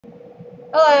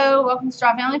Hello, welcome to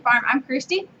Straw Family Farm. I'm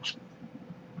Christy,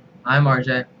 I'm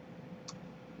RJ.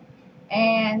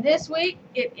 and this week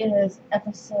it is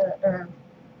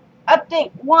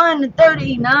update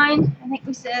 139. I think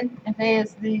we said, and today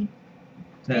is the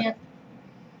 10th.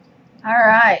 All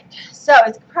right, so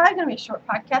it's probably going to be a short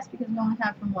podcast because we only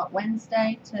have from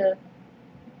Wednesday to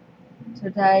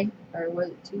today, or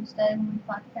was it Tuesday when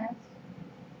we podcast?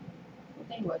 What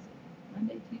day was it?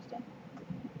 Monday, Tuesday?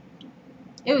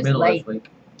 It was Middle late. of this week.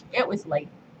 It was late.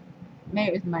 Maybe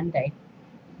it was Monday.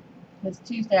 Because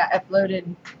Tuesday I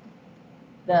uploaded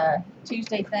the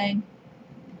Tuesday thing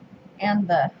and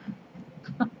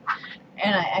and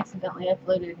I accidentally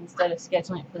uploaded instead of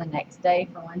scheduling it for the next day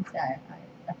for Wednesday.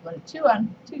 I uploaded 2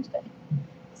 on Tuesday.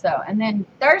 So, and then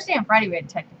Thursday and Friday we had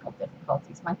technical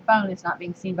difficulties. My phone is not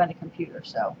being seen by the computer,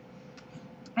 so.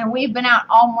 And we've been out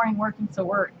all morning working, so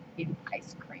we're eating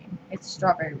ice cream. It's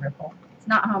strawberry ripple. It's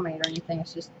not homemade or anything,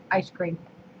 it's just ice cream.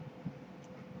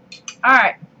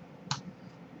 Alright.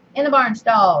 In the barn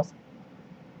stalls.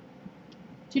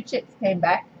 2 chicks came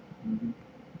back. Mm-hmm.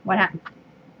 What happened?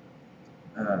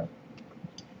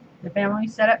 The family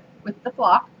set up with the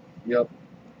flock. Yep.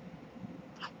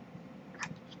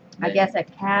 I guess a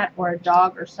cat or a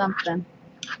dog or something.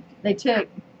 They took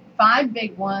 5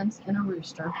 big ones and a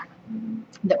rooster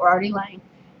that were already laying.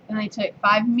 And they took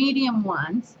 5 medium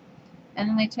ones. And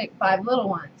then they took 5 little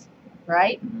ones.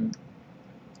 Right? Mm-hmm.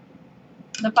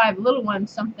 The 5 little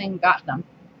ones, something got them.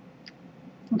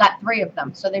 Got 3 of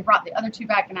them. So they brought the other 2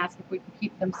 back and asked if we could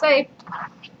keep them safe.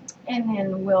 And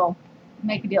then we'll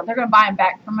make a deal. They're going to buy them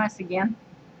back from us again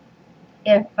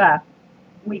if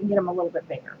we can get them a little bit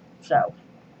bigger. So,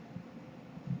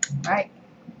 right?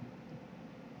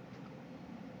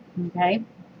 Okay.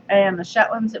 And the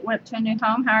Shetlands that went to a new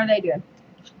home, how are they doing?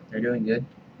 They're doing good.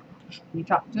 You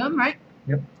talked to them, right?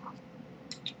 Yep.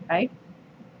 Okay.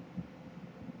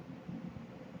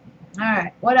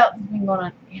 Alright, what else has been going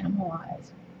on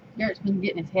animal-wise? Garrett's been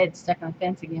getting his head stuck on the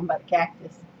fence again by the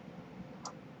cactus.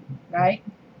 Right?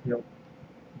 Yep.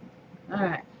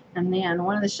 Alright, and then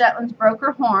one of the Shetlands broke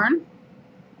her horn.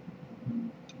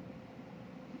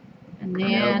 And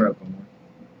then... broke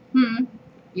one.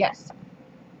 Yes.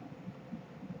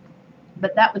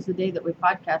 But that was the day that we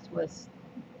podcast was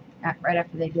right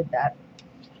after they did that.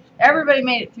 Everybody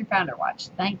made it through Founder Watch.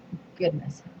 Thank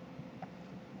goodness.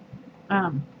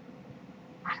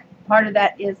 Part of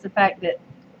that is the fact that,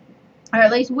 or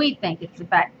at least we think it's the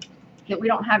fact that we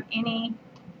don't have any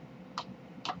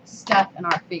stuff in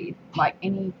our feed, like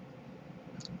any,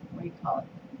 what do you call it,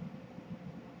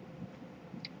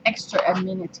 extra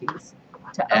amenities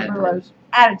to overload,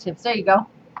 additives, there you go,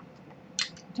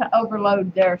 to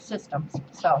overload their systems.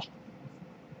 So,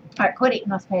 alright, quit eating,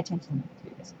 let's pay attention to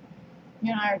this.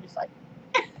 You and I are just like,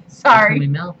 sorry. It's gonna be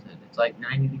melted. It's like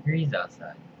 90 degrees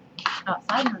outside.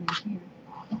 Outside on here.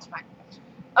 It's fine.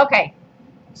 Okay.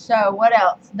 So what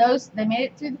else? They made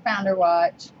it through the Founder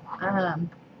Watch. How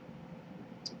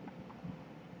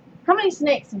many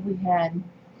snakes have we had?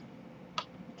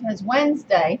 Because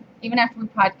Wednesday, even after we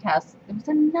podcast, there was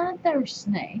another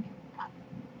snake.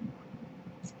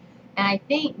 And I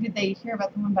think, did they hear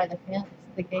about the one by the fence,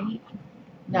 the gate?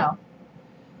 No.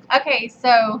 Okay,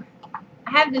 so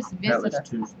I have this visitor. That was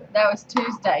Tuesday. That was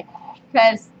Tuesday.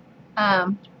 Because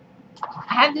I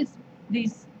have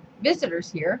these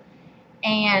visitors here,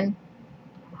 and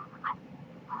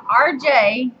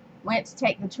RJ went to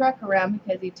take the truck around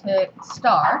because he took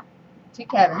Star to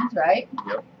Kevin's, right?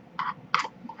 Yep.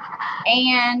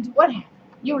 And what happened?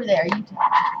 You were there. You took.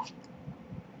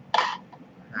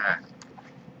 I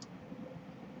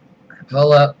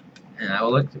pull up and I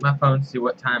will look at my phone to see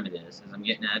what time it is as I'm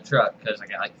getting out of the truck because I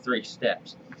got like 3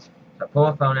 steps. So I pull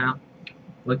my phone out,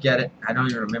 look at it. I don't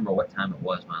even remember what time it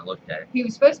was when I looked at it. He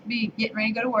was supposed to be getting ready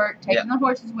to go to work, taking the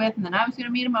horses with, and then I was going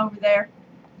to meet him over there.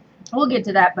 We'll get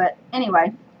to that, but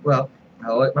anyway. Well,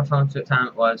 I look at my phone to see what time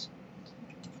it was.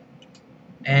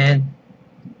 And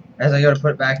as I go to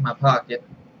put it back in my pocket,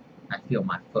 I feel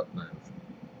my foot move.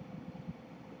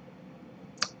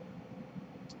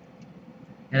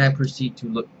 And I proceed to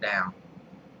look down.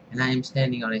 And I am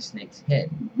standing on a snake's head.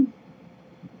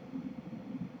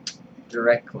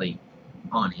 Directly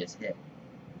on his head.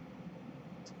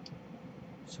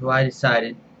 So I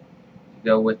decided to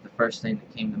go with the first thing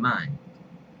that came to mind.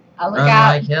 I look Run out.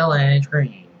 like hell and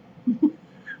scream.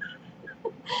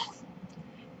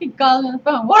 He calls on the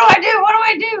phone. What do I do? What do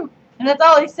I do? And that's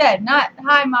all he said. Not,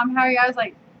 hi, Mom, how are you? I was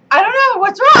like, I don't know.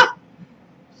 What's wrong?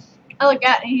 I look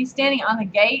out, and he's standing on the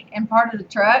gate and part of the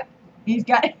truck. He's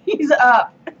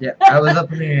up. Yeah, I was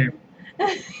up in the air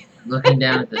looking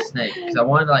down at the snake because I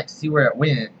wanted to like see where it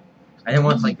went. I didn't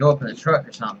want to like go up in the truck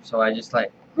or something, so I just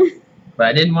like, but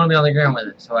I didn't want to be on the ground with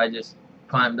it, so I just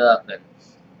climbed up and.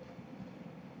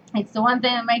 It's the one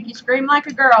thing that make you scream like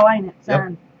a girl, ain't it,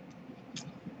 son? Yep.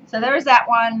 So there's that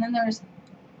one, and then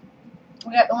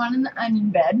we got the one in the onion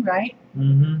bed, right?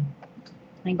 Mm-hmm.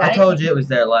 I told you it was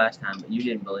there last time, but you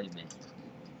didn't believe me.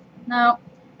 No,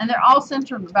 and they're all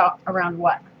centered around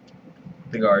what?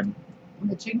 The garden.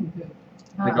 The chicken coop.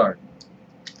 The garden.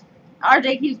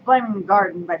 RJ keeps blaming the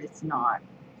garden, but it's not.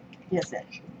 Is it?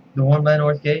 The one by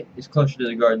North Gate is closer to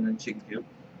the garden than the chicken coop.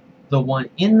 The one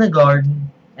in the garden,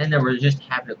 and there was just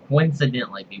happened to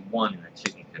coincidentally be one in the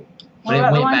chicken coop. What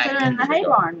about the ones that are in the hay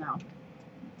barn, though?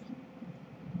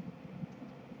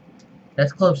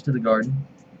 That's close to the garden.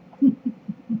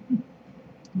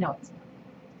 No, it's not.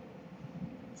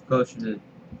 It's closer to...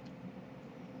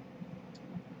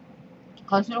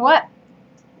 Closer to what?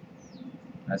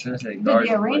 I was going to say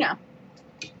garden. The arena.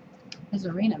 His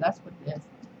arena, that's what it is.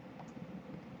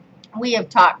 We have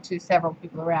talked to several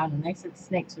people around, and they said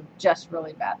snakes are just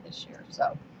really bad this year,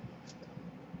 so.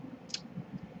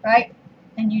 Right?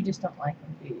 And you just don't like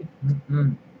them, do you?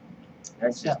 Mm-mm.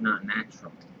 That's just not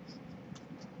natural.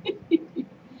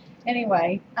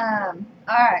 Anyway,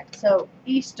 alright, so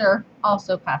Easter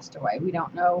also passed away. We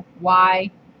don't know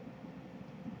why.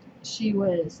 She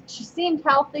seemed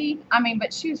healthy,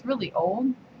 but she was really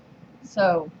old,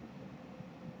 so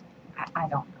I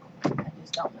don't know. I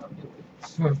just don't know, do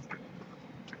we?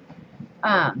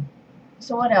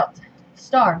 So what else?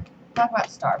 Star. Talk about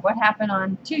Star. What happened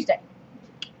on Tuesday?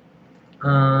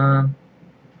 I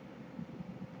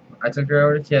took her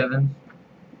over to Kevin's.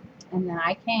 And then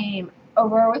I came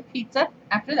over with pizza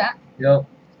after that. Yep.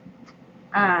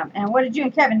 And what did you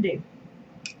and Kevin do?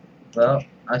 Well,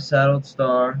 I saddled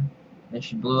Star, and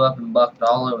she blew up and bucked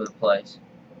all over the place.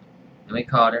 And we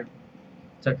caught her,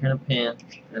 took her in a pen,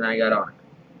 and I got on her.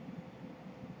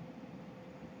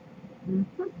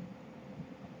 Mm-hmm.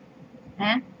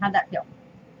 And how'd that feel?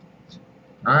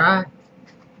 Alright.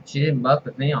 She didn't buck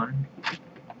with me on her.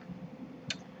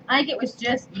 I think it was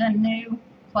just the new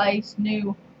place,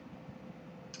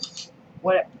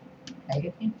 what? Pay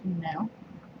attention now.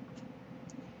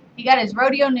 He got his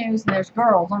rodeo news, and there's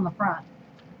girls on the front.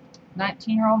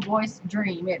 19-year-old boy's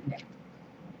dream, isn't it?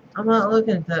 I'm not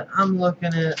looking at that. I'm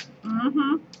looking at.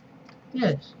 Mm-hmm.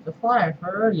 Yes, the flyer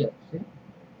for rodeo. See?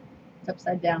 It's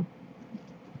upside down.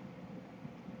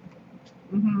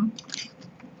 Mm-hmm.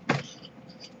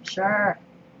 Sure.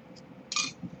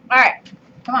 All right,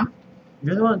 come on.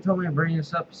 You're the one that told me to bring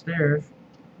this upstairs.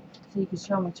 So you could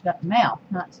show them what you got in the mail,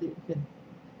 not so you could.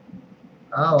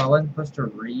 Oh, I wasn't supposed to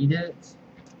read it?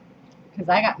 Because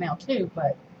I got mail too,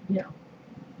 but,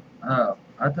 Oh,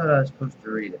 I thought I was supposed to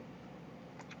read it.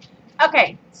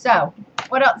 Okay, so,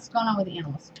 what else is going on with the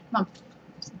animals? Come on.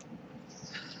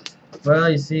 Well,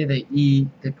 you see, they eat,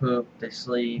 they poop, they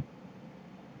sleep.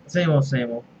 Same old,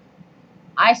 same old.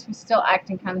 Ice was still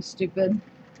acting kind of stupid,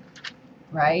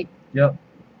 right? Yep.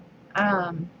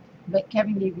 But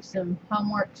Kevin gave you some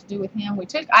homework to do with him. We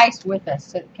took Ice with us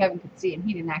so that Kevin could see, and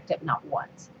he didn't act up not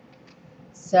once.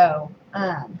 So,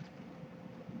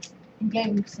 he gave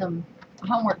him some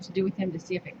homework to do with him to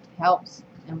see if it helps,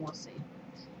 and we'll see.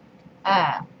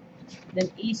 Then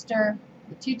Easter,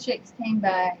 the 2 chicks came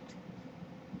back.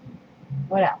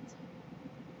 What else?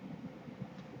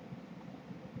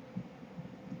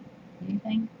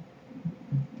 Anything?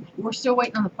 We're still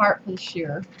waiting on the part for the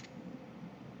shear,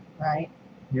 right?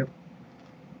 Yep.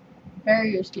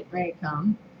 Farrier's getting ready to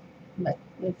come, but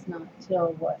it's not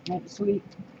till what, next week?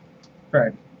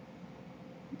 Right.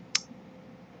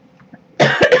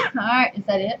 Alright, is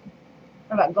that it?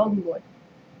 What about Golden Boy?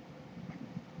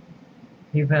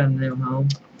 He found a new home.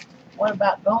 What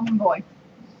about Golden Boy?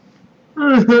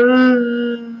 Come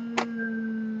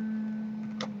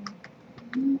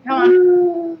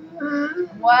on.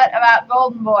 What about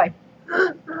Golden Boy?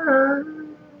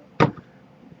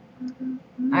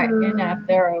 Alright, good enough.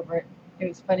 They're over it. It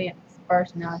was funny at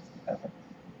first, now it's over.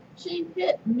 She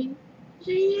hit me.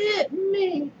 She hit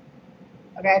me.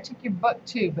 Okay, I took your book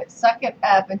too, but suck it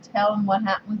up and tell them what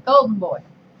happened with Golden Boy.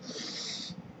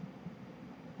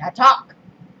 Now talk.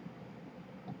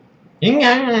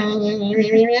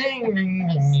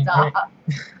 Stop.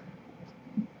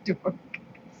 Dork.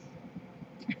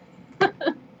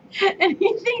 And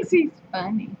he thinks he's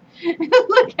funny.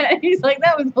 Look at him. He's like,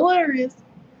 that was hilarious.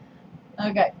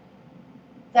 Okay.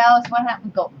 Tell us what happened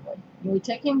with Golden Boy. We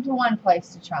took him to one place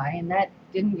to try, and that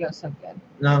didn't go so good.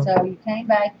 No. So you came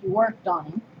back, you worked on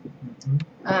him,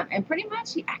 and pretty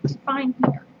much he acted fine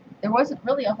here. There wasn't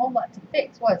really a whole lot to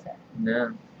fix, was there?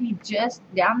 No. He just,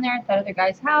 down there at that other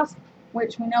guy's house,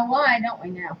 which we know why, don't we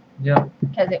now? Yep.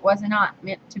 Because it was not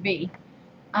meant to be.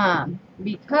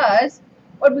 Because,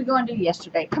 what did we go and do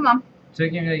yesterday? Come on.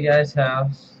 Took him to the guy's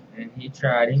house, and he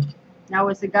tried him. Now,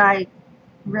 was the guy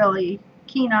really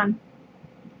keen on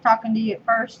talking to you at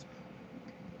first?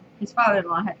 His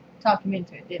father-in-law had to talk him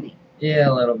into it, didn't he? Yeah,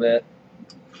 a little bit.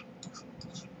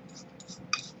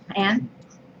 And?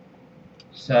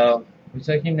 So, we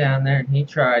took him down there, and he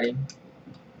tried him.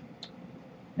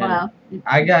 And Well,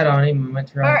 I got on him and went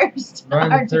to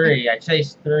run 3. I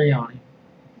chased 3 on him.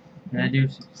 And I do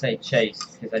say chase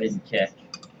because I didn't catch.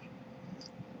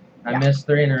 I missed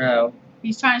 3 in a row.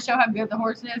 He's trying to show how good the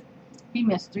horse is. He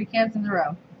missed 3 calves in a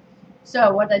row.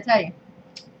 So, what did I tell you?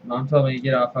 Mom told me to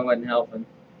get off. I wasn't helping.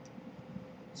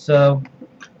 So,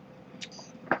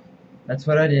 that's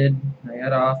what I did. I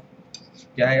got off.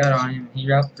 Guy got on him. He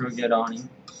roped real good on him.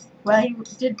 Well, he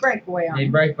did breakaway on him. He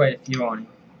breakaway a few on him.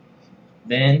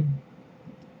 Then,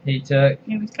 he took...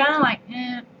 He was kind of like,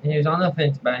 eh. He was on the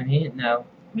fence by him. He didn't know.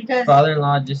 Because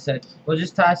Father-in-law just said, "We'll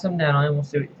just tie some down on him. We'll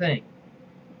see what you think."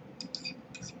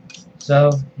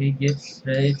 So he gets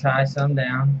ready to tie some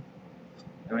down,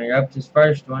 and when he roped his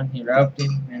first one, he roped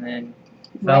him, and then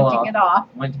fell off.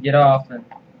 Went to get off, and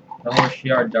the horse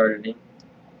yard darted him.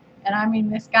 And I mean,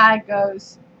 this guy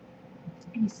goes,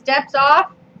 he steps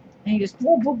off, and he just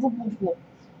whoop, whoop, whoop, whoop, whoop.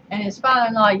 And his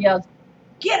father-in-law yells,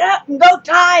 "Get up and go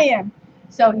tie him!"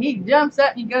 So he jumps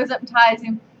up and he goes up and ties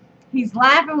him. He's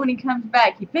laughing when he comes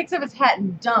back. He picks up his hat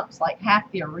and dumps like half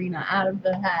the arena out of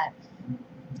the hat.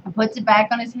 And puts it back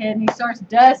on his head, and he starts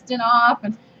dusting off.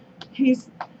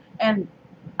 And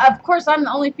of course I'm the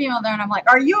only female there, and I'm like,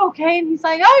 "Are you okay?" And he's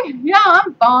like, "Oh yeah,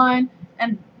 I'm fine."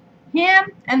 And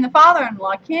him and the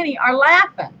father-in-law, Kenny, are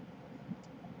laughing.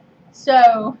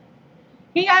 So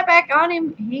he got back on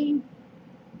him. He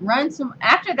runs some.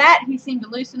 After that, he seemed to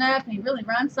loosen up, and he really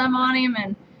run some on him,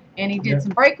 and he did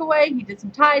some breakaway. He did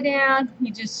some tie down. He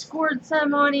just scored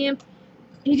some on him.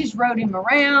 He just rode him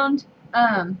around.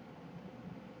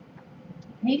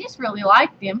 He just really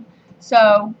liked him.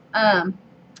 So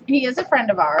he is a friend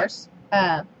of ours.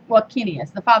 Well, Kenny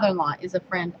is. The father-in-law is a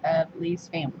friend of Lee's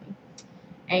family.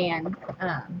 And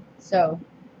so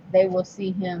they will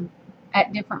see him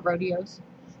at different rodeos.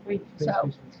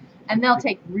 So, and they'll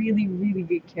take really, really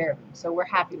good care of him. So we're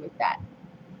happy with that.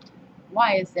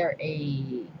 Why is there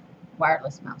a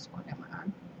wireless mouse going down my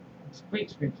arm?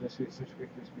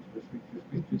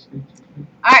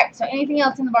 Alright, so anything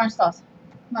else in the barn stalls?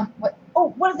 Come on. What? Oh,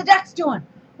 what are the ducks doing?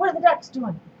 What are the ducks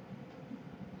doing?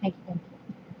 Thank you,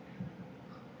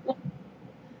 thank you.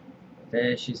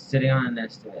 There, she's sitting on a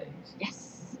nest of eggs.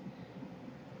 Yes.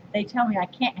 They tell me I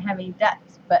can't have any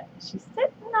ducks, but she's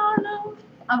sitting on them.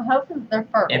 I'm hoping they're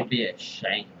fertile. It'd be a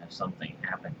shame if something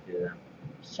happened to them.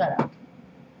 Shut up.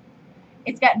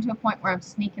 It's gotten to a point where I'm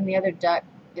sneaking the other duck.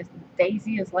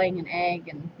 Daisy is laying an egg,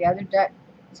 and the other duck,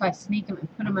 so I sneak them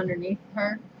and put them underneath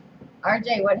her.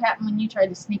 RJ, what happened when you tried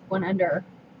to sneak one under her?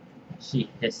 She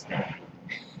hissed at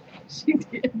me. She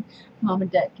did. Mama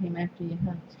Duck came after you,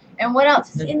 huh? And what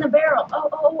else is in the barrel?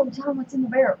 Oh, tell them what's in the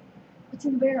barrel. What's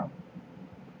in the barrel?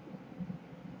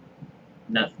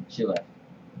 Nothing. She left.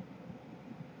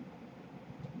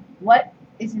 What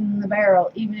is in the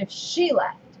barrel, even if she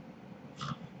left?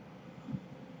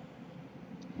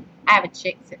 I have a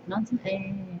chick sitting on some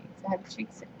eggs. I have a chick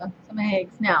sitting on some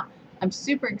eggs. Now, I'm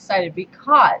super excited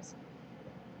because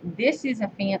this is a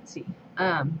fancy.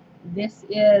 This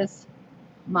is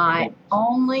my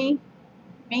only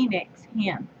Phoenix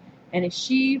hen. And if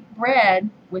she bred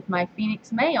with my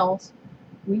Phoenix males,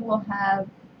 we will have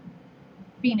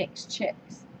Phoenix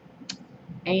chicks.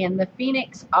 And the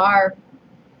Phoenix are,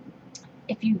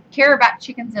 if you care about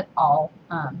chickens at all,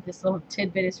 this little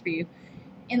tidbit is for you.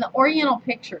 In the Oriental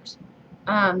pictures,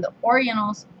 the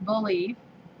Orientals believe,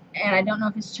 and I don't know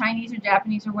if it's Chinese or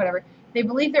Japanese or whatever, they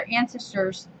believe their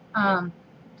ancestors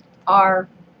are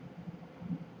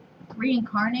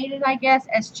reincarnated, I guess,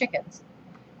 as chickens.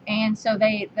 And so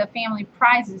the family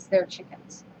prizes their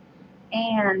chickens.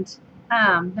 And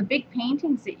the big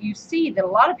paintings that you see that a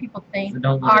lot of people think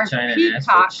are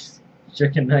peacocks.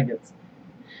 Chicken nuggets.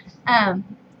 A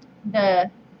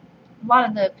lot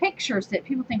of the pictures that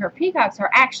people think are peacocks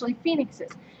are actually phoenixes.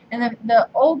 And the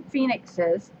old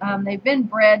phoenixes, they've been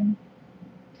bred,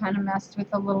 kind of messed with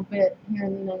a little bit here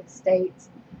in the United States,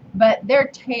 but their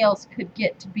tails could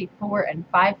get to be 4 and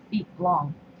 5 feet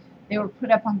long. They were put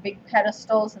up on big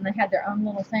pedestals, and they had their own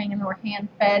little thing, and they were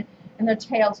hand-fed, and their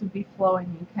tails would be flowing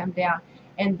and come down.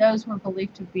 And those were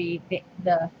believed to be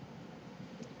the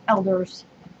elder's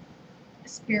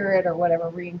spirit or whatever,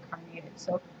 reincarnated.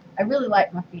 So I really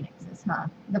like my phoenixes, huh?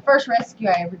 The first rescue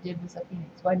I ever did was a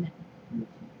phoenix, wasn't it?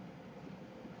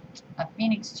 A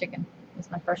Phoenix chicken was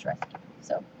my first recipe.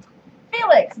 So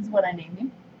Felix is what I named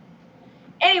him.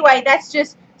 Anyway, that's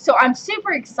just, so I'm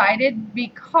super excited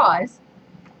because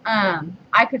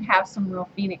I could have some real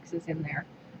phoenixes in there.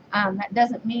 That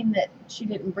doesn't mean that she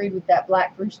didn't breed with that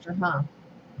black rooster, huh?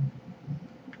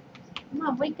 Come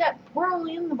on, wake up. We're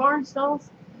only in the barn stalls.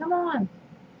 Come on.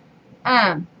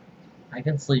 I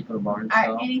can sleep in a barn stall.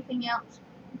 Alright, anything else?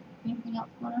 Anything else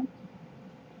going on?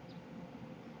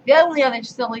 The only other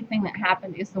silly thing that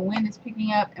happened is the wind is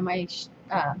picking up, and my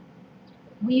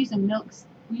we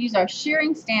use our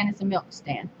shearing stand as a milk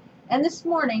stand. And this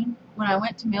morning, when I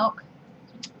went to milk,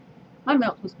 my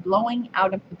milk was blowing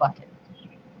out of the bucket.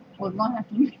 We're going to have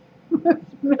to move the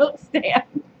milk stand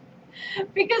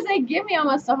because they give me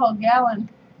almost a whole gallon.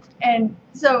 And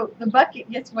so the bucket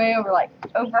gets way over, like,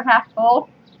 over half full,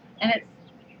 and it's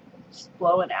just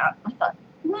blowing out. I thought,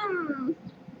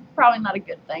 probably not a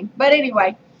good thing. But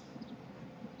anyway.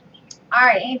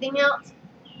 Alright, anything else?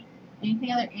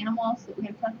 Anything other animals that we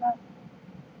have to talk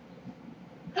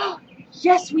about?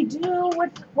 Yes, we do.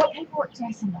 What paperwork did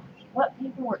I send off? What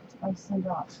paperwork did I send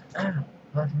off? Ow,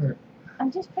 that hurt.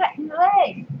 I'm just patting your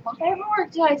leg. What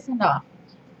paperwork did I send off?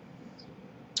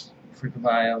 Freak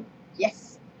bio.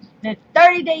 Yes. The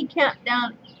 30-day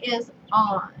countdown is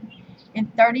on. In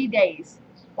 30 days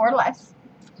or less,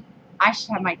 I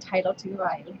should have my title to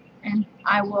Gavayu, and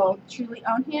I will truly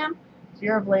own him.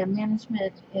 Bureau of Land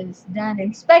Management is done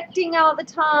inspecting all the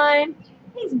time.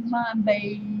 He's my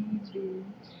baby. And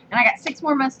I got 6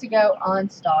 more months to go on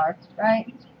Star,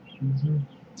 right? Mm-hmm.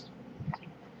 Okay.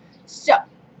 So,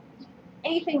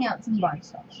 anything else in barn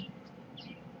stalls?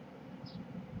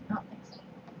 I don't think so.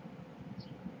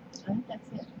 I think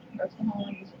that's it. Broke the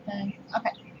whole thing.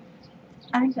 Okay.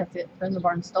 I think that's it for the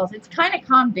barn stalls. It's kind of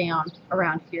calmed down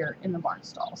around here in the barn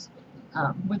stalls,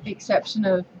 with the exception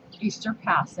of Easter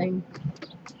passing,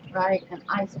 right? And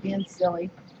ice being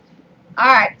silly.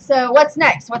 Alright, so what's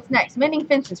next? What's next? Mending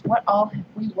fences. What all have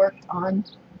we worked on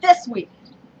this week?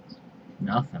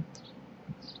 Nothing.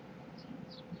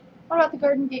 What about the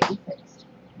garden gate we fixed?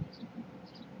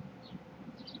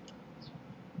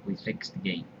 We fixed the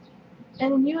gate.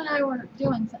 And then you and I were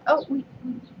doing some, oh, we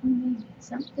made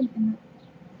something in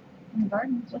the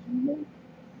garden. What did we do?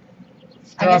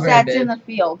 I guess that's in the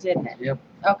field, didn't it? Yep.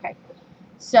 Okay.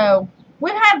 So,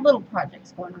 we've had little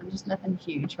projects going on, just nothing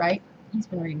huge, right? He's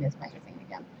been reading his magazine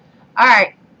again.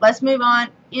 Alright, let's move on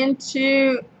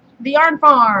into the yarn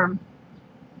farm.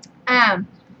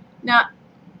 Now,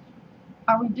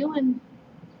 are we doing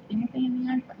anything in the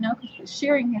yarn farm? No, because the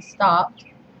shearing has stopped.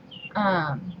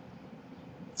 My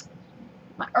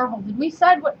herbal, did we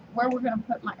decide where we're going to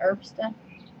put my herb stuff?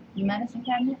 The medicine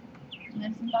cabinet?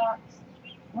 Medicine box?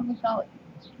 What do we call it?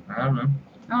 I don't know.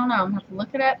 I don't know. I'm going to have to look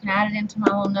it up and add it into my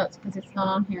little notes because it's not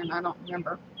on here and I don't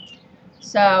remember.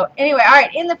 So, anyway,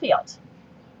 alright, in the field.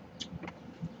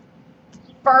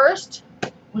 First,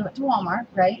 we went to Walmart,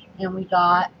 right? And we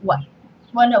got what?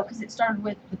 Well, no, because it started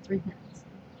with the 3 hens.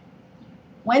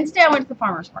 Wednesday, I went to the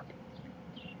farmer's market.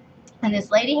 And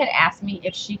this lady had asked me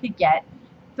if she could get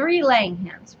 3 laying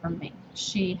hens from me.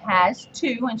 She has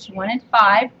 2 and she wanted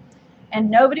 5. And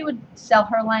nobody would sell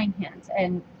her laying hens.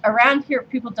 And around here,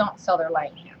 people don't sell their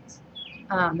laying hens.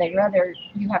 They'd rather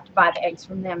you have to buy the eggs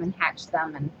from them and hatch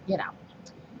them and, you know.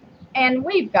 And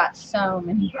we've got so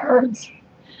many birds.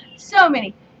 So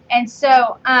many. And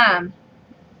so I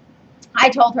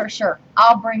told her, sure,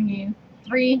 I'll bring you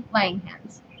 3 laying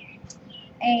hens.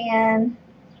 And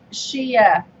she,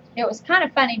 it was kind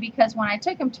of funny because when I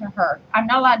took them to her, I'm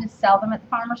not allowed to sell them at the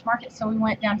farmer's market, so we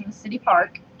went down to the city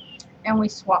park and we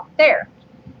swapped there.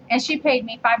 And she paid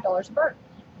me $5 a bird.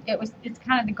 It's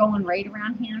kind of the going rate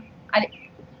around here.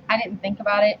 I didn't think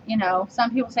about it, you know.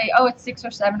 Some people say, oh, it's 6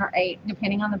 or 7 or 8,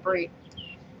 depending on the breed.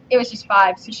 It was just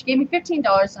 5. So she gave me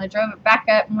 $15 and I drove it back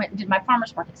up and went and did my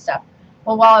farmer's market stuff.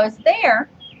 Well, while I was there,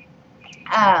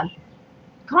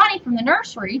 Connie from the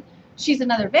nursery, she's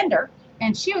another vendor,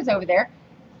 and she was over there,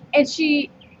 and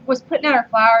she was putting out her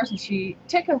flowers, and she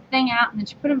took a thing out, and then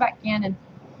she put them back in, and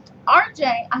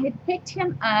RJ, I had picked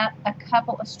him up a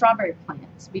couple of strawberry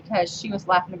plants because she was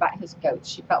laughing about his goats.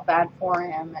 She felt bad for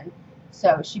him, and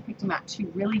so she picked him out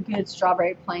 2 really good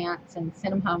strawberry plants and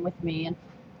sent them home with me, and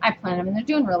I planted them, and they're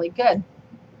doing really good.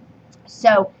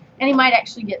 So, and he might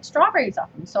actually get strawberries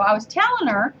off them. So I was telling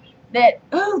her that,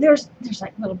 oh, there's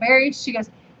like little berries. She goes,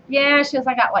 yeah, she goes,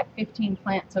 I got like 15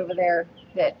 plants over there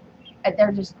that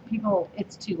they're just, people,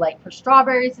 it's too late for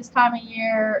strawberries this time of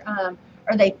year.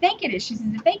 Or they think it is. She says,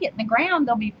 if they get in the ground,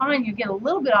 they'll be fine. You'll get a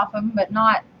little bit off of them, but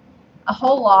not a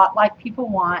whole lot like people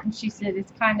want. And she said,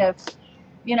 it's kind of,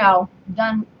 you know,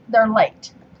 done, they're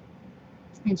late.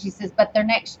 And she says, but they're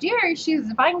next year. She says,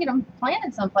 if I can get them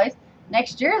planted someplace,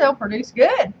 next year they'll produce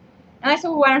good. And I said,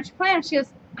 well, why don't you plant them? She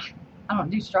goes, I don't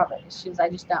do strawberries. She goes, I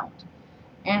just don't.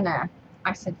 And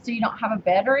I said, so you don't have a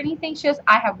bed or anything? She goes,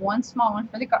 I have one small one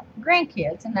for the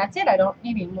grandkids, and that's it. I don't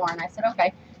need any more. And I said,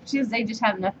 okay. She goes, they just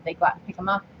have enough that they go out and pick them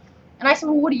up. And I said,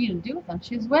 well, what are you going to do with them?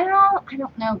 She goes, well, I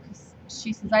don't know. Cause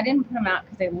she says, I didn't put them out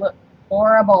because they look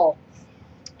horrible.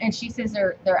 And she says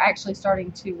they're actually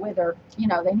starting to wither. You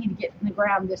know, they need to get in the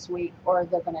ground this week or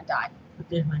they're going to die. But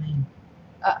there's my name.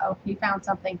 Uh-oh, he found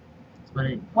something. It's my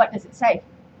name. What does it say?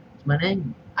 It's my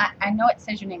name. I know it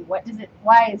says your name. What does it?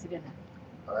 Why is it in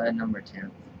it? Number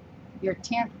 10. You're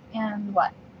 10th in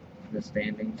what? The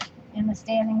standings. In the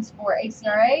standings for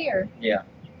ACRA, or? Yeah.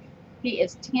 He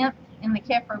is 10th in the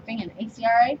calf roping and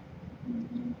ACRA.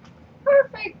 Mm-hmm.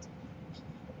 Perfect.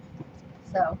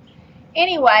 So,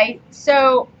 anyway,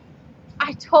 so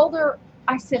I told her,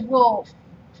 I said, well,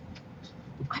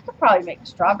 I could probably make a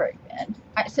strawberry bed.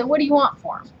 I said, what do you want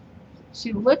for him?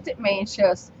 She looked at me and she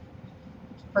goes,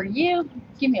 for you,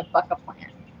 give me a buck a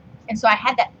plant. And so I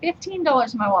had that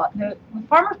 $15 in my wallet. The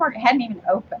farmer's market hadn't even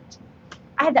opened.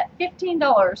 I had that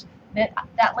 $15 that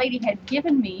that lady had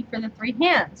given me for the 3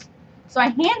 hens. So I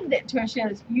handed it to her. She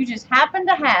goes, you just happen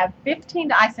to have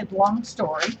 15. I said, long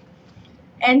story.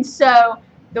 And so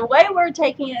the way we're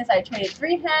taking it is I traded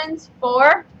 3 hens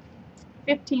for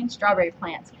 15 strawberry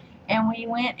plants. And we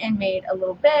went and made a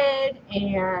little bed,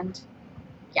 and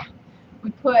yeah,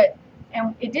 we put,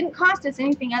 and it didn't cost us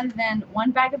anything other than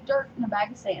 1 bag of dirt and a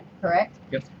bag of sand, correct?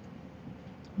 Yep.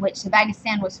 Which the bag of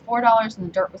sand was $4 and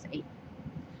the dirt was $8.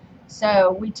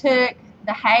 So we took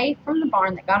the hay from the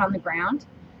barn that got on the ground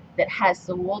that has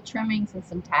some wool trimmings and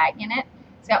some tag in it.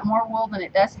 It's got more wool than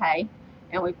it does hay.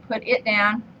 And we put it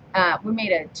down. We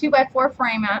made a 2x4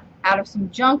 frame out of some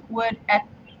junk wood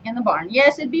in the barn.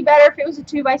 Yes, it'd be better if it was a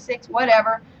 2x6,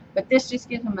 whatever. But this just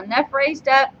gives them enough raised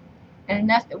up and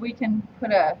enough that we can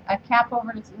put a cap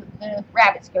over it so the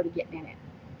rabbits go to getting in it.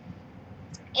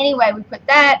 Anyway, we put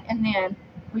that, and then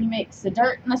we mixed the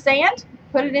dirt and the sand,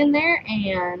 put it in there,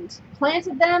 and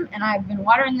planted them. And I've been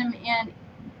watering them in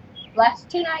last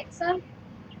 2 nights, son.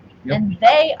 Yep. And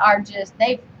they are just,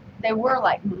 they were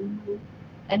like,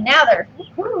 and now they're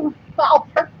all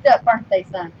perked up, aren't they,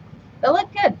 son? They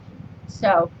look good.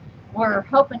 So we're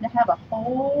hoping to have a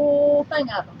whole thing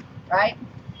of them, right?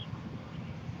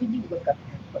 You look up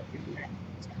here and put your ear in.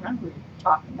 It's kind of rude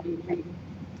talking to you, maybe.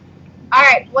 All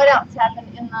right, what else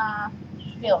happened in the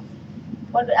field?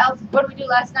 What else? What did we do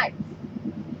last night?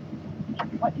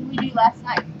 What did we do last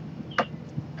night?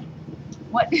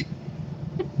 What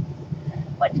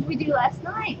did we do last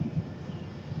night?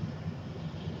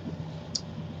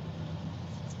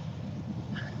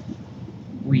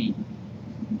 We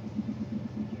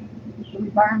Did we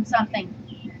burn something?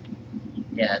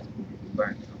 Yeah, we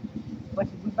burned something. What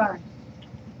did we burn?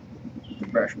 The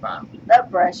brush pile. The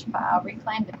brush pile.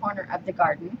 Reclaimed the corner of the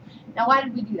garden. Now, why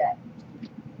did we do that?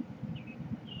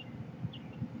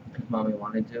 Because Mommy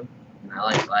wanted to, and I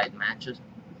like lighting matches.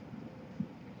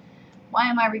 Why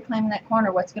am I reclaiming that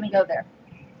corner? What's going to go there?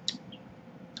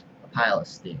 A pile of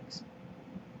sticks.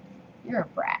 You're a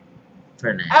brat.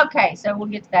 For now. Okay, so we'll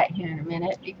get to that here in a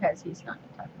minute because he's not going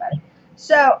to talk about it.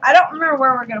 So, I don't remember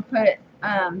where we're going to put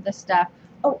the stuff.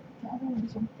 Oh,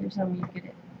 there's no way you get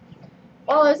it.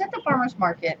 Well, I was at the farmer's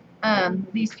market.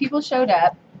 These people showed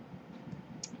up,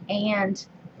 and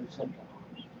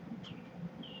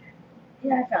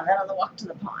yeah, I found that on the walk to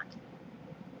the pond.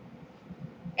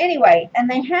 Anyway, and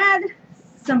they had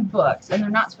some books, and they're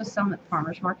not supposed to sell them at the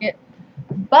farmer's market,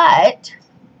 but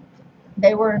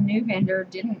they were a new vendor,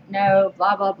 didn't know,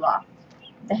 blah, blah, blah.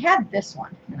 They had this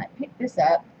one, and I picked this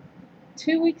up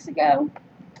 2 weeks ago,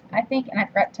 I think, and I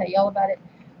forgot to tell you all about it.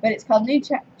 But it's called New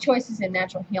Choices in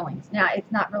Natural Healings. Now,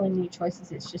 it's not really new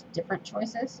choices. It's just different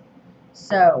choices.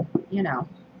 So, you know,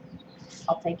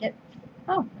 I'll take it.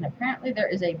 Oh, and apparently there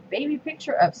is a baby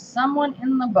picture of someone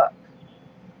in the book.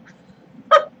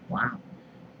 Wow.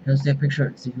 Let's take a picture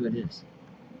and see who it is.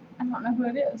 I don't know who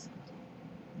it is.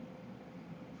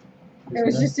 It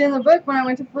was just in the book when I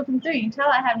went to flipping through. You can tell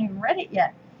I haven't even read it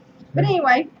yet. But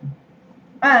anyway,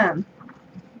 it's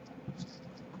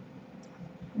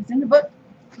in the book.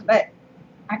 But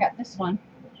I got this one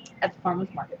at the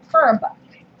farmer's market for $1.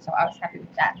 So I was happy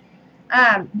with that.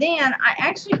 Then I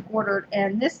actually ordered,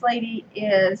 and this lady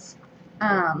is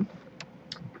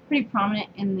pretty prominent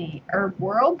in the herb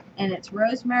world, and it's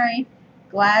Rosemary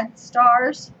Glad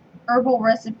Stars Herbal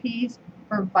Recipes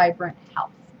for Vibrant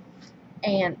Health.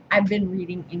 And I've been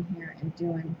reading in here and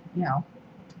doing, you know,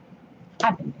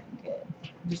 I've been doing good.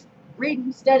 Just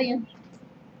reading, studying.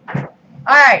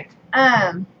 Alright,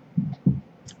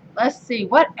 let's see,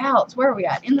 what else? Where are we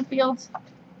at? In the fields?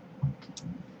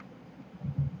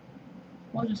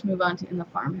 We'll just move on to in the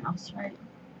farmhouse, right?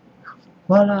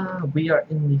 Voila, we are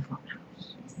in the farmhouse.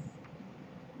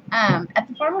 At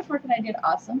the farmer's market I did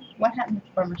awesome. What happened at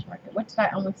the farmer's market? What did I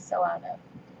almost sell out of?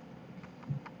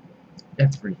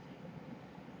 Everything.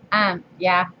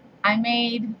 Yeah, I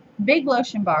made big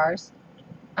lotion bars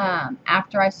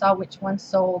after I saw which ones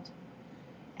sold.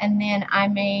 And then I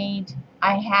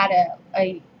had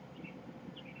a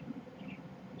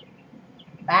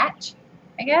batch,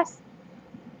 I guess,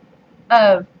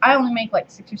 I only make like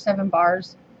 6 or 7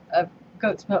 bars of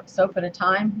goat's milk soap at a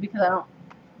time because I don't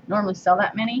normally sell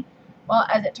that many. Well,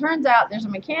 as it turns out, there's a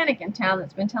mechanic in town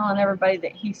that's been telling everybody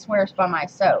that he swears by my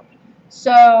soap.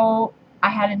 So I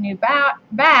had a new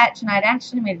batch, and I'd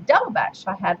actually made a double batch.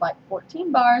 So I had like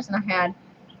 14 bars, and I had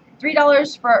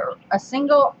 $3 for a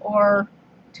single or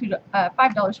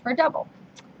 $5 for a double.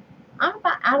 I'm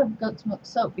about out of goat's milk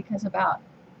soap because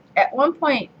at one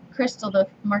point, Crystal, the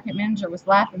market manager, was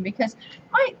laughing because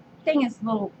my thing is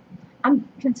I'm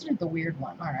considered the weird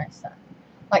one, aren't I, son?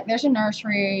 Like, there's a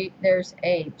nursery, there's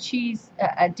a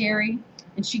dairy,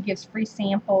 and she gives free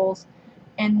samples.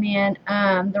 And then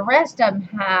the rest of them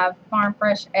have farm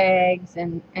fresh eggs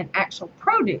and actual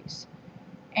produce.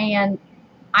 And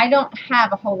I don't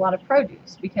have a whole lot of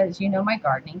produce because you know my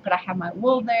gardening, but I have my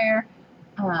wool there.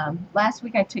 Last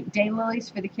week I took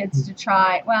daylilies for the kids to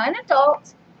try, well, and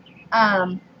adults.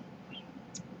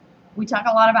 We talk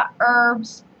a lot about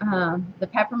herbs, the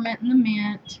peppermint and the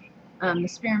mint, the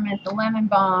spearmint, the lemon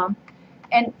balm.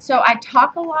 And so I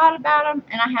talk a lot about them,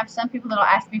 and I have some people that will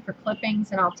ask me for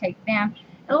clippings, and I'll take them.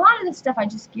 And a lot of this stuff I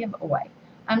just give away.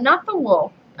 Not the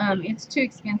wool. It's too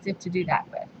expensive to do that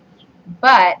with.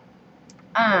 But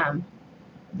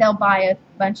they'll buy a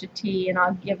bunch of tea, and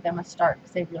I'll give them a start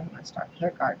because they really want to start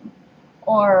their garden.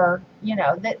 Or, you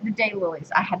know, the daylilies.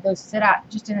 I had those sit out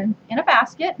just in a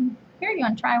basket. And here you go,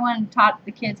 and try one, and taught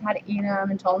the kids how to eat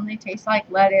them and told them they taste like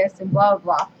lettuce and blah,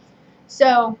 blah, blah.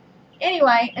 So,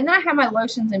 anyway, and then I have my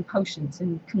lotions and potions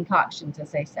and concoctions, as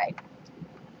they say.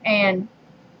 And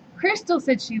Crystal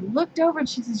said she looked over and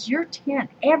she says, your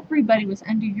tent, everybody was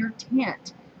under your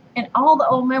tent. And all the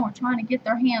old men were trying to get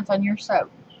their hands on your soap.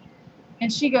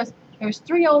 And she goes, there's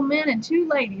 3 old men and 2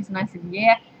 ladies. And I said,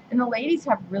 yeah. And the ladies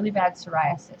have really bad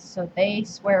psoriasis, so they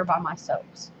swear by my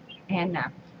soaps. And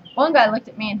one guy looked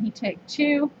at me and he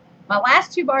took my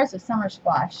last 2 bars of summer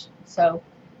squash,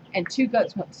 and 2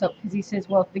 goat's milk soap, because he says,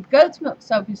 well, if the goat's milk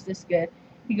soap is this good,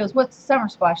 he goes, what's the summer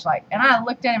squash like? And I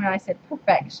looked at him and I said,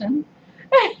 perfection.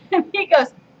 And he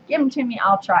goes, give them to me,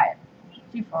 I'll try it.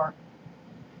 Too far.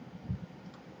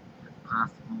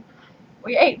 Awesome.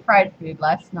 We ate fried food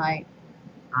last night.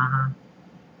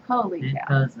 Holy It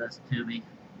cow. does this to me.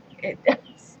 It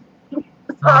does.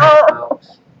 Sorry,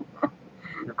 folks.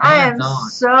 The I am fan's on.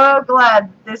 so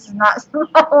glad this is not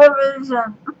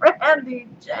television. Randy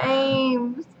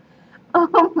James.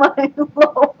 Oh my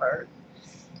Lord.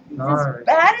 He's Sorry. as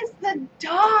bad as the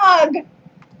dog.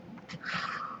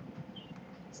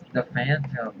 The fan's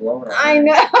gonna blow it. I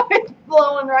know. It's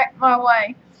blowing right my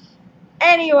way.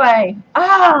 Anyway.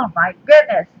 Oh my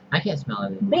goodness. I can't smell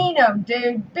it anymore. Beano,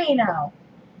 dude. Beano.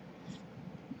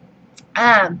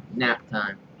 Nap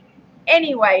time.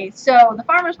 Anyway, so the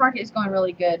farmer's market is going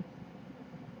really good.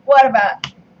 What about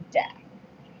Dad?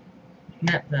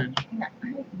 Nap time.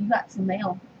 You got some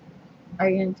mail. Are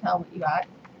you going to tell what you got?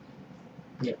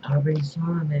 Yeah, I already saw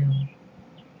the mail.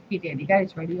 He did. He got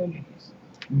his radio news.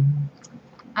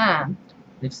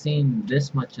 They've seen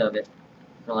this much of it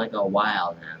for like a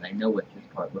while now. They know what this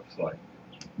part looks like.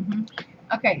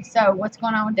 Okay, so what's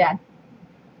going on with Dad?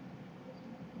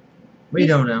 We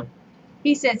don't know.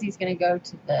 He says he's going to go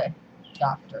to the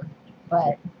doctor,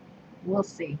 but we'll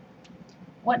see.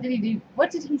 What did he do? What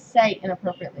did he say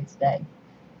inappropriately today?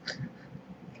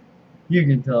 You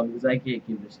can tell me because I can't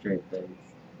keep a straight face.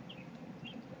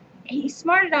 He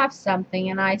smarted off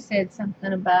something, and I said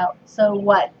something about, so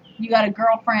what? You got a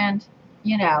girlfriend,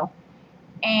 you know.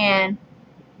 And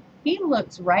he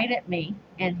looks right at me,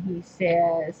 and he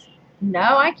says,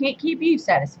 no, I can't keep you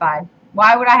satisfied.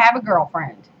 Why would I have a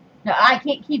girlfriend? No, I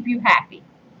can't keep you happy.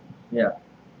 Yeah.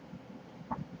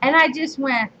 And I just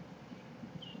went,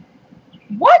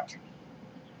 what?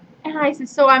 And I said,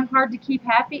 so I'm hard to keep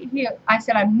happy? I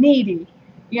said, I'm needy.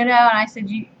 You know, and I said,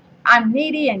 I'm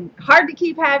needy and hard to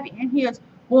keep happy. And he goes,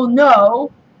 well,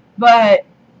 no, but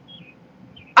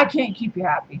I can't keep you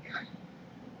happy.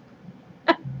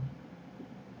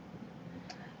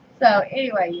 So,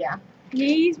 anyway, yeah.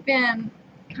 He's been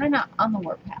kind of on the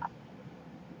warpath.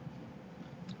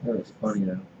 That was funny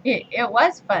though. It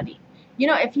was funny. You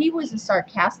know, if he was a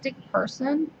sarcastic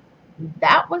person,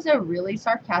 that was a really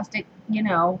sarcastic, you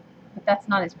know, but that's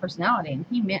not his personality, and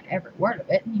he meant every word of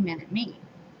it, and he meant it mean.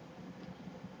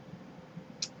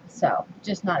 So,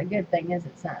 just not a good thing, is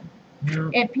it, son? Yeah.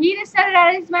 If he'd have said it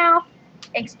out of his mouth,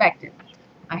 expect it.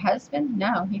 My husband,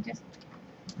 no,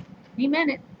 he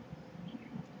meant it.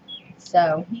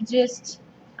 So, he just,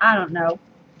 I don't know.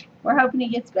 We're hoping he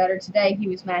gets better. Today, he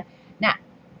was mad. Now,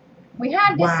 we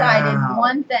have decided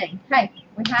one thing. Hey,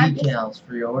 we have decals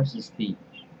for your horse's feet.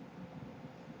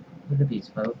 Look at these,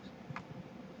 folks.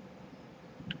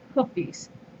 hoofies.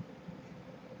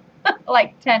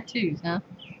 Like tattoos, huh?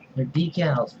 They're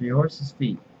decals for your horse's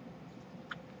feet.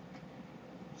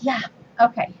 Yeah.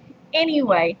 Okay.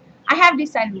 Anyway, I have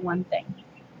decided one thing.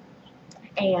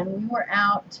 And we were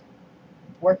out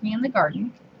working in the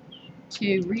garden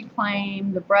to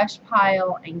reclaim the brush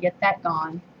pile and get that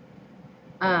gone.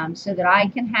 So that I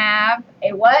can have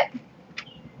a what?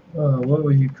 What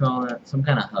would you call that? Some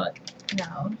kind of hut.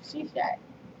 No, she shack.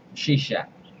 She shack.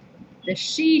 The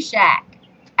she shack,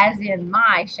 as in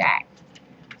my shack.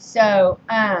 So,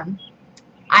 I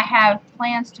have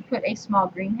plans to put a small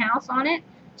greenhouse on it,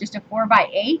 just a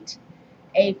 4x8,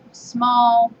 a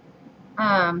small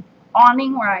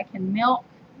awning where I can milk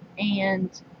and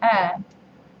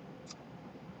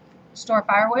store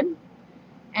firewood,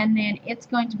 and then it's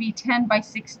going to be 10 by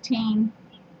 16.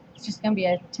 It's just going to be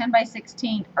a 10 by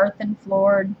 16 earthen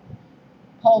floored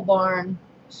pole barn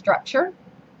structure,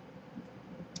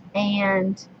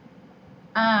 and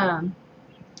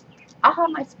I'll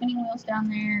have my spinning wheels down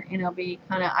there, and it'll be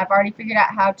kind of, I've already figured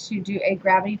out how to do a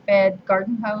gravity fed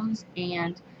garden hose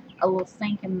and a little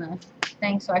sink in the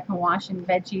thing so I can wash in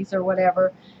veggies or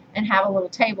whatever, and have a little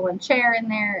table and chair in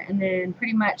there, and then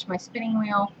pretty much my spinning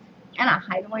wheel and a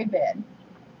hideaway bed.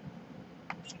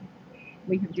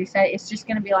 We have decided it's just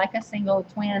going to be like a single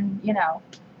twin, you know,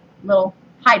 little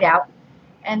hideout.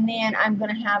 And then I'm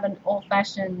going to have an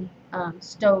old-fashioned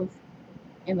stove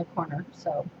in the corner,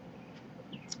 so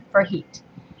for heat.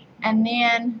 And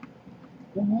then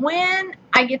when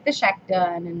I get the shack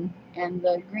done and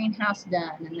the greenhouse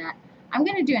done and that, I'm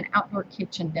going to do an outdoor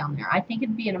kitchen down there. I think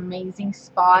it'd be an amazing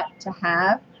spot to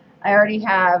have. I already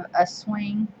have a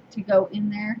swing to go in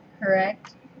there,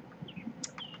 correct?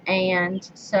 And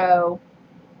so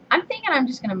I'm thinking I'm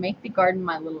just going to make the garden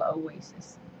my little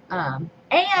oasis. And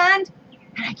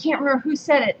I can't remember who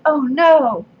said it. Oh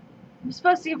no! I'm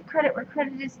supposed to give credit where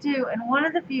credit is due. And one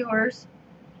of the viewers,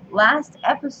 last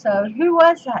episode, who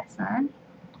was that, son?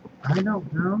 I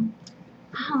don't know.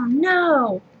 Oh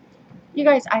no! You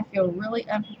guys, I feel really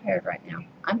unprepared right now.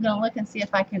 I'm going to look and see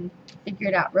if I can figure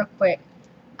it out real quick.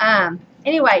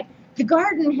 Anyway, the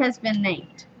garden has been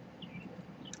named.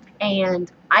 And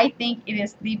I think it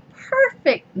is the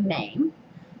perfect name.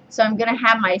 So I'm going to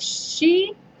have my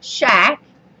she shack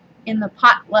in the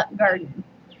potluck garden.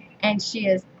 And she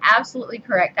is absolutely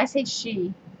correct. I say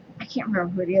she. I can't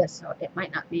remember who it is, so it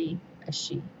might not be a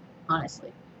she,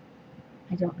 honestly.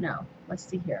 I don't know. Let's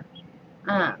see here.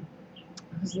 I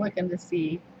was looking to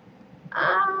see.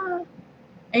 And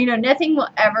you know, nothing will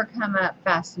ever come up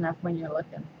fast enough when you're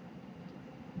looking.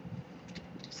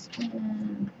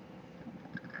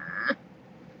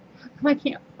 How come I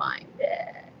can't find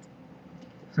it?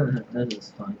 That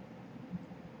is fun.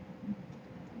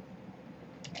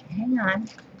 Hang on.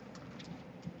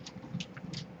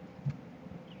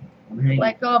 Hey.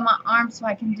 Let go of my arm so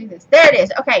I can do this. There it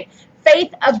is. Okay.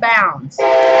 Faith Abounds.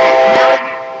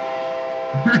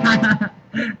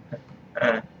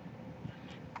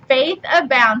 Faith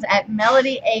Abounds at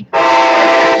Melody Acres.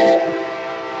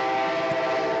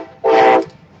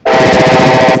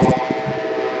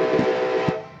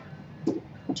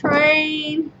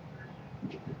 Train.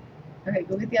 Okay,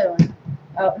 go get the other one.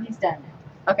 Oh, he's done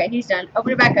now. Okay, he's done.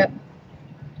 Open it back up.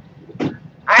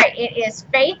 Alright, it is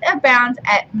Faith Abounds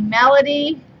at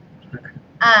Melody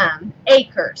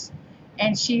Acres.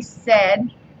 And she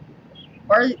said,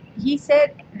 or he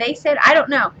said, they said, I don't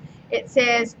know. It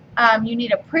says, you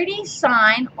need a pretty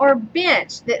sign or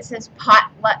bench that says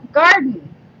Potluck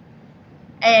Garden.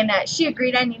 And she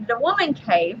agreed I needed a woman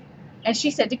cave. And she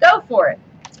said to go for it.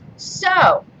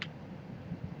 So,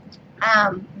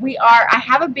 I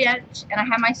have a bench and I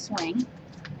have my swing.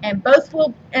 And both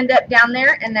will end up down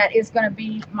there, and that is going to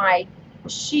be my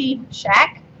she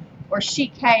shack or she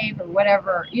cave or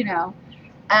whatever, you know.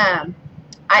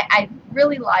 I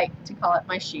really like to call it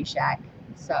my she shack.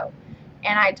 So,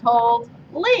 and I told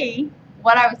Lee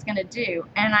what I was going to do,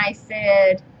 and I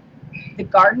said, the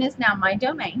garden is now my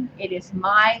domain. It is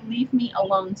my leave me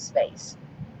alone space.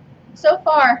 So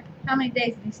far, how many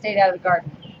days have he stayed out of the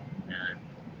garden? None.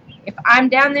 If I'm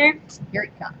down there, here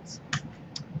it comes.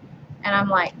 And I'm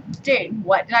like, dude,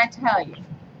 what did I tell you?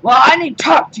 Well, I need to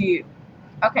talk to you.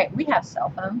 Okay, we have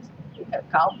cell phones. He could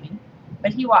have called me.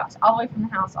 But he walks all the way from the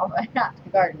house all the way out to the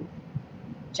garden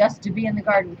just to be in the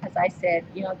garden because I said,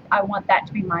 you know, I want that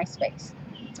to be my space.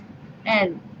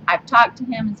 And I've talked to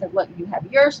him and said, look, you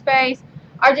have your space.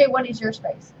 RJ, what is your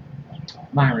space?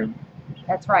 My room.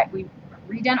 That's right. We've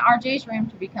redone RJ's room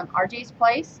to become RJ's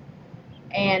place.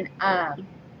 And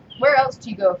where else do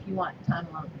you go if you want time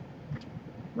alone?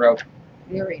 Rope.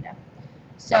 The arena.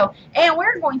 So, and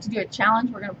we're going to do a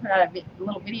challenge. We're going to put out a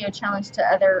little video challenge to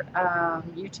other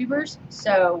YouTubers.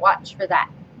 So watch for that.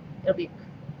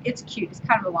 It's cute. It's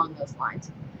kind of along those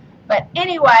lines. But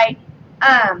anyway,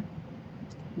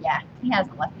 yeah, he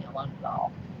hasn't left me alone at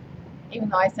all. Even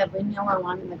though I said leave me alone,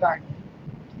 I'm in the garden.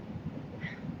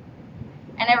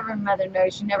 And every mother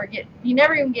knows you never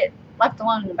even get left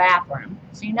alone in the bathroom.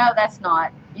 So you know that's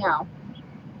not, you know,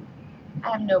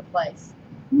 I have no place.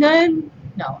 None.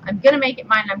 No, I'm going to make it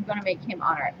mine. I'm going to make him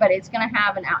honor it. But it's going to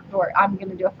have an outdoor, I'm going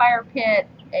to do a fire pit,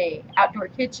 a outdoor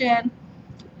kitchen,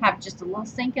 have just a little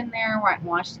sink in there where I can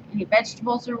wash any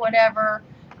vegetables or whatever.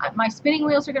 My spinning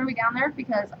wheels are going to be down there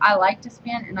because I like to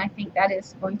spin, and I think that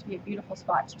is going to be a beautiful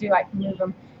spot to do. I can move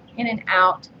them in and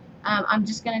out. I'm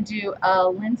just going to do a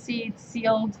linseed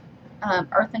sealed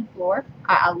earthen floor.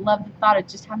 I love the thought of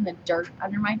just having the dirt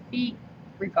under my feet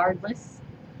regardless.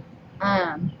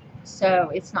 So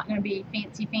it's not going to be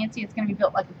fancy. It's going to be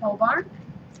built like a pole barn.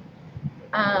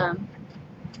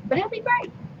 But it'll be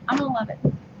great. I'm going to love it.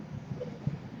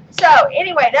 So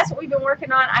anyway, that's what we've been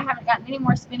working on. I haven't gotten any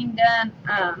more spinning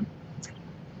done.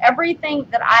 Everything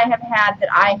that I have had that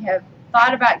I have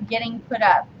thought about getting put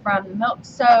up, from the milk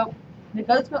soap, the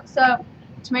goat's milk soap,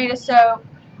 tomato soap.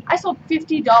 I sold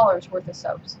 $50 worth of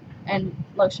soaps and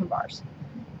lotion bars.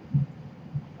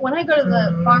 When I go to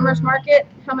the farmer's market,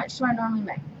 how much do I normally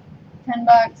make?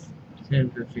 $10?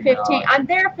 10, 15. I'm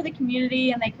there for the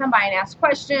community, and they come by and ask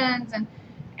questions,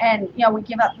 and you know, we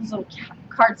give out those little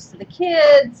cards to the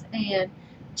kids, and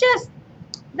just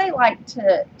they like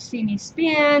to see me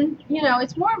spin. You know,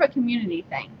 it's more of a community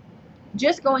thing.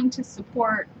 Just going to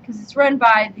support, because it's run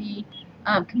by the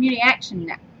Community Action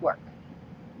Network,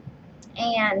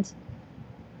 and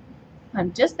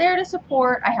I'm just there to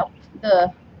support. I help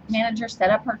the manager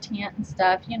set up her tent and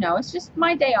stuff. You know, it's just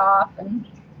my day off and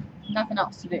nothing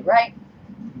else to do, right?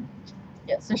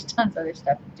 Yes, there's tons of other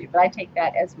stuff to do, but I take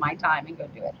that as my time and go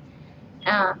do it.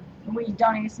 We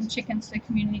donated some chickens to the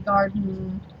community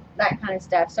garden, that kind of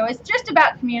stuff. So it's just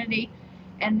about community.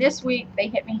 And this week they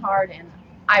hit me hard, and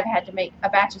I've had to make a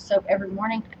batch of soap every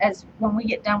morning. As when we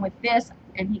get done with this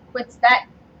and he quits that,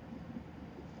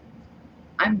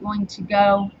 I'm going to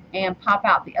go and pop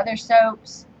out the other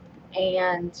soaps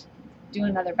and do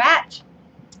another batch.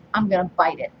 I'm going to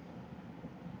bite it.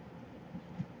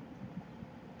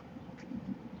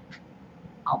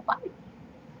 I'll bite it.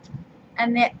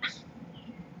 And then,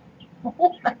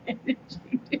 why did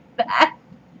you do that?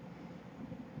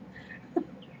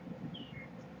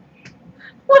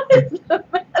 What is the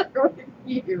matter with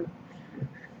you?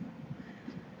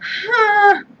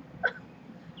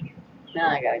 Now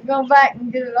I gotta go back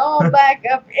and get it all back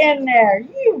up in there.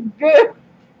 You good.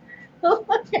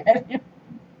 Look at him.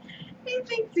 He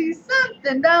thinks he's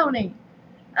something, don't he?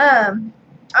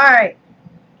 Alright.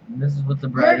 This is what the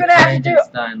Bride of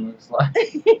Frankenstein looks like.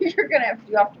 You're gonna have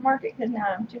to do off the market because now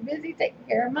I'm too busy taking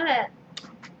care of mine.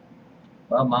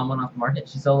 Well, Mom went off the market.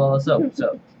 She sold all the soap.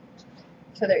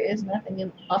 So there is nothing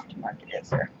in off the market, is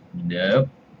there? Nope.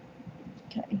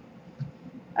 Okay.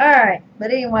 Alright,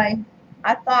 but anyway,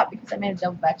 I thought because I made a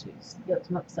double batch of goat's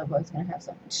milk soap, I was gonna have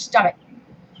something. Stop it.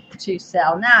 To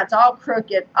sell. Now it's all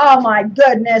crooked. Oh my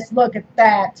goodness, look at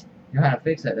that. You know how to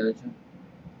fix that, don't you?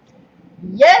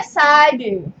 Yes, I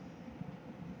do.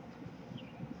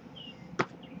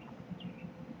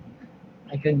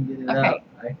 I couldn't get it Okay. out.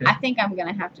 I think I'm going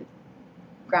to have to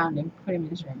ground him, put him in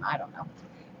his room. I don't know.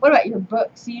 What about your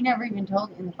book? So you never even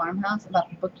told in the farmhouse about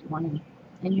the book you wanted,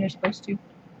 and you're supposed to?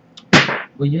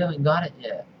 Well, you haven't got it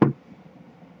yet.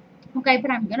 Okay,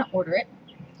 but I'm going to order it.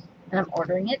 And I'm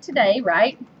ordering it today,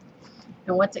 right?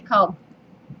 And what's it called?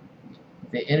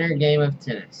 The Inner Game of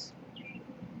Tennis.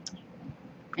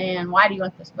 And why do you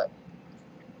want this book?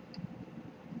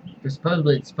 Because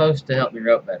supposedly it's supposed to help me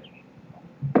rope better.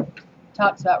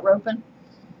 Talks about roping.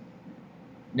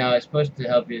 No, it's supposed to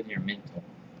help you with your mental.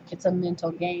 It's a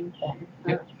mental game thing.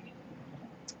 Yep.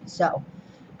 So,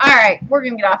 alright, we're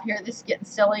going to get off here. This is getting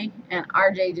silly, and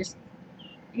RJ just,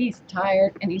 he's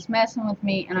tired, and he's messing with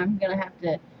me, and I'm going to have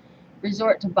to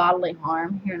resort to bodily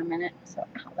harm here in a minute. So,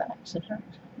 ow, that actually hurt.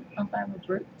 I don't know if I have a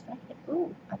brute.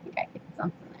 Ooh, I think I hit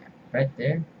something there. Right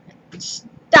there?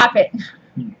 Stop it.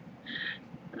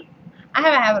 I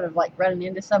have a habit of like running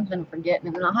into something and forgetting,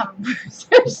 and then I'll have a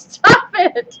bruiser. Stop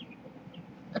it.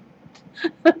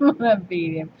 I'm gonna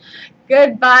beat him.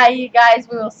 Goodbye, you guys.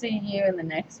 We will see you in the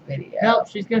next video. Help,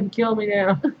 she's gonna kill me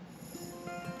now.